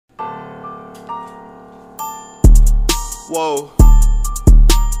Whoa,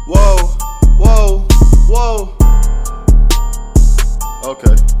 whoa, whoa, whoa.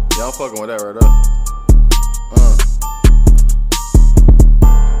 Okay, yeah, I'm fucking with that right there.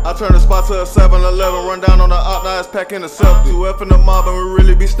 I turn the spot to a 7-Eleven, run down on the op, now it's pack intercepted. 2F in the mob and we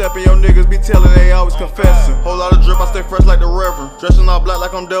really be stepping, your niggas be telling they always confessing. Whole lot of drip, I stay fresh like the Reverend, dressing all black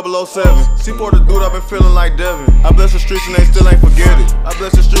like I'm 007. Seaport the dude, I been feeling like Devin. I bless the streets and they still ain't forget it. I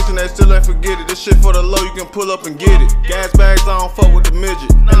bless the streets and they still ain't forget it. This shit for the low, you can pull up and get it. Gas bags, I don't fuck with the midget.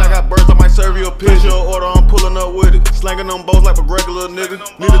 And I got birds, I might serve you a pigeon. Order, I'm pulling up with it. Slanging them bows like a regular nigga.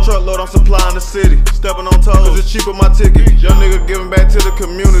 Need a truckload, I'm supplying the city. Stepping on toes, cause it's cheaper my ticket. Young nigga giving back to the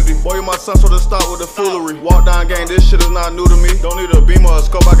community. Boy, you my son, so to start with the foolery. Walk down gang, this shit is not new to me. Don't need a beamer or a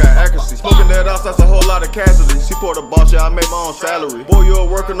scope, I got accuracy. Smoking that outs, that's a whole lot of Cassidy. Seaport the boss, yeah, I make my own salary. Boy, you a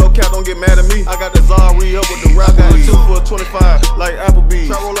worker, no cap, don't get mad at me. I got the Zara re-up with the rap. I got a 2 for a 25, like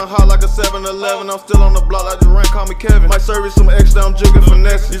Applebee's. Trap rolling hot like a 7-Eleven. I'm still on the block like the rank, call me Kevin. Might serve you some extra, I'm jigging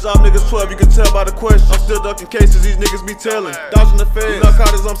finesse. These op niggas 12, you can tell by the question. I'm still ducking cases, these niggas be telling. Dodging the feds,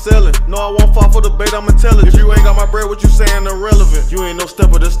 narcotics I'm selling. No, I won't fall for the bait, I'm intelligent. If you ain't got my bread, what you saying irrelevant. You ain't no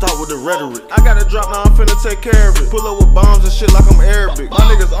stepper to start with the rhetoric. I got a drop, now I'm finna take care of it. Pull up with bombs and shit like I'm Arabic. My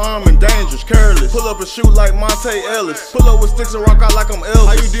niggas armed and dangerous, careless. Pull up and shoot like Monte Ellis. Pull up with sticks and rock out like I'm Elvis.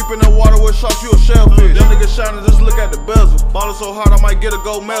 How you deep in the water with sharks, you a shellfish. Them niggas shining, just look at the bezel. Ballin' so hard, I might get a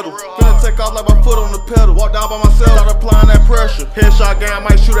gold medal. Finna take off like my foot on the pedal. Walk down by myself, start applying that pressure. Headshot gang, I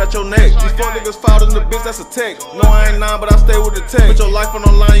might shoot at your neck. These fuck niggas fouled in the bitch, that's a tech. No, I ain't 9, but I stay with the tech. Put your life on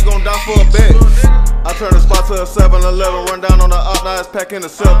the line, you gon' die for a bet. I turn the spot to a 7-Eleven, run down on the op, now it's pack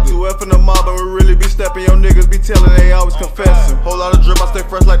intercepted. 2F in the mob and we really be stepping, your niggas be telling they always confessing. Whole lot of drip, I stay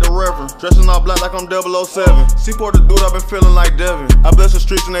fresh like the Reverend, dressing all black like I'm 007. Seaport the dude, I been feeling like Devin. I bless the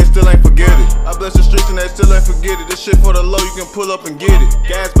streets and they still ain't forget it. I bless the streets and they still ain't forget it. This shit for the low, you can pull up and get it.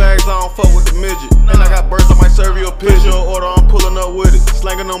 Gas bags, I don't fuck with the midget. And I got birds, I might serve you a pigeon. Order, I'm pulling up with it.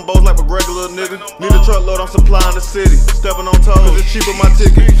 Slanging them bows like a regular nigga. Need a truckload, I'm supplying the city. Stepping on toes, cause it's cheaper my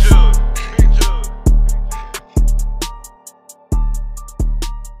ticket.